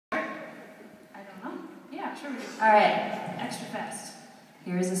All right, extra fast.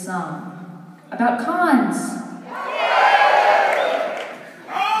 Here is a song about cons.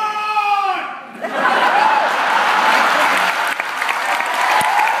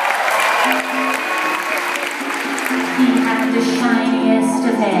 He had the shiniest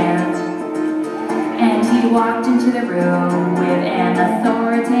of hair, and he walked into the room with an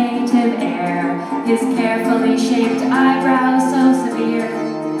authoritative air, his carefully shaped eyebrows so severe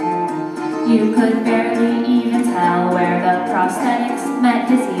you could barely even tell where the prosthetics met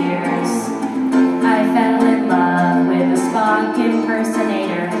his ears. I fell in love with the Spock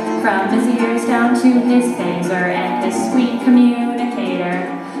impersonator, from his ears down to his phaser and his sweet communicator.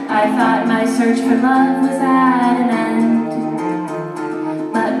 I thought my search for love was at an end,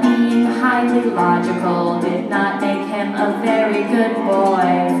 but being highly logical did not make him a very good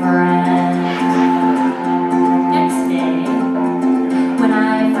boyfriend. Next day, when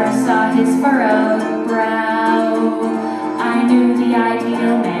I first saw his furrowed brow, I knew the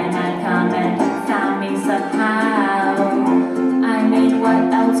ideal man had come and found me somehow. I mean,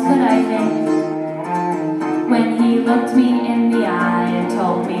 what else could I think when he looked me in the eye and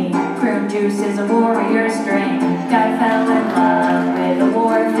told me prune juice is a warrior's drink? I fell in love with a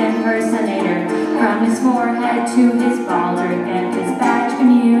wharf impersonator, from his forehead to his baldric and his badge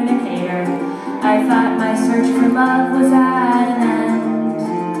communicator. I thought my search for love was at an end,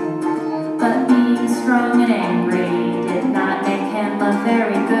 but being strong and angry did not make him a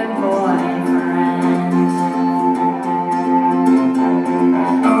very good boyfriend.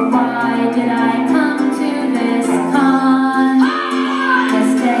 Oh, why did I come to this con?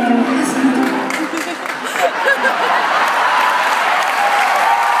 This day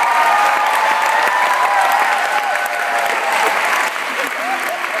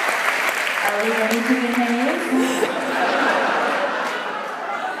Are we ready to behave?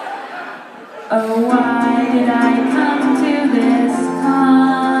 Oh, why did I come to this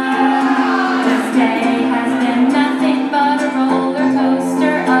con? This day has been nothing but a roller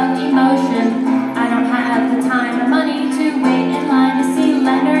coaster of emotion. I don't have the time or money to wait in line to see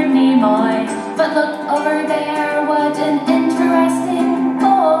Leonard Nimoy, but look over there, what an interesting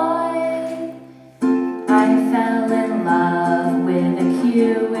boy. I fell in love with a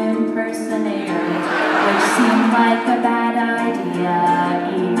Q impersonator, which seemed like a bad idea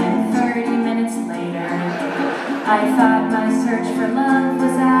even 30 minutes later. I thought my search for love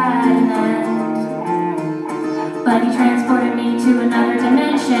was at an end, but he transported me to another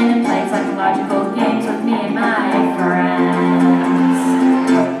dimension and played psychological games with me and my friends.